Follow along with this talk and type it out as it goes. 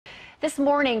This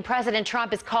morning, President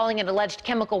Trump is calling an alleged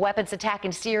chemical weapons attack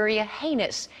in Syria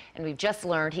heinous. And we've just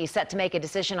learned he's set to make a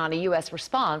decision on a U.S.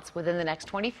 response within the next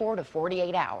 24 to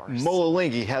 48 hours. Mola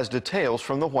has details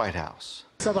from the White House.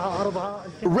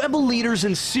 Rebel leaders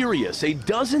in Syria say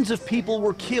dozens of people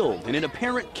were killed in an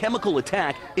apparent chemical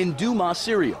attack in Douma,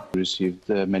 Syria. We received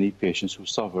many patients who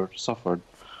suffered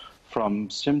from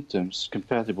symptoms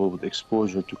compatible with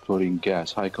exposure to chlorine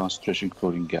gas, high concentration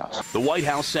chlorine gas. The White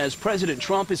House says President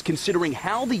Trump is considering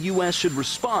how the U.S. should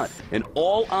respond, and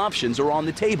all options are on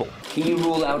the table. Can you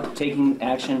rule out taking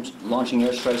actions, launching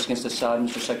airstrikes against Assad,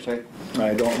 Mr. Secretary?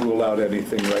 I don't rule out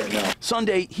anything right now.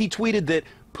 Sunday, he tweeted that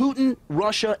Putin,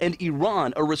 Russia, and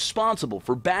Iran are responsible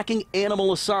for backing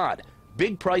Animal Assad.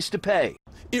 Big price to pay.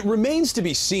 It remains to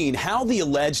be seen how the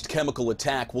alleged chemical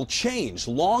attack will change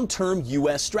long-term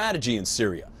U.S. strategy in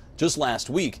Syria. Just last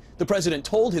week, the president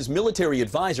told his military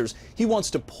advisors he wants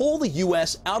to pull the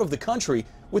U.S. out of the country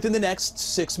within the next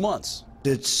 6 months.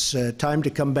 It's time to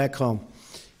come back home,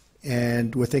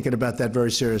 and we're thinking about that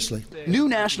very seriously. New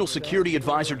National Security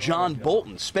Advisor John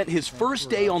Bolton spent his first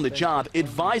day on the job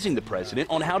advising the president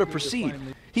on how to proceed.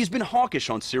 He's been hawkish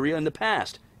on Syria in the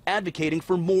past, advocating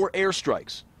for more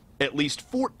airstrikes. At least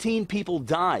 14 people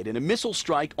died in a missile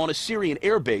strike on a Syrian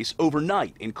airbase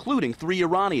overnight, including 3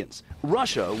 Iranians.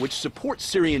 Russia, which supports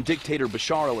Syrian dictator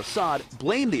Bashar al-Assad,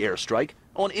 blamed the airstrike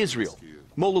on Israel.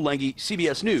 Mola,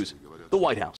 CBS News, the White House.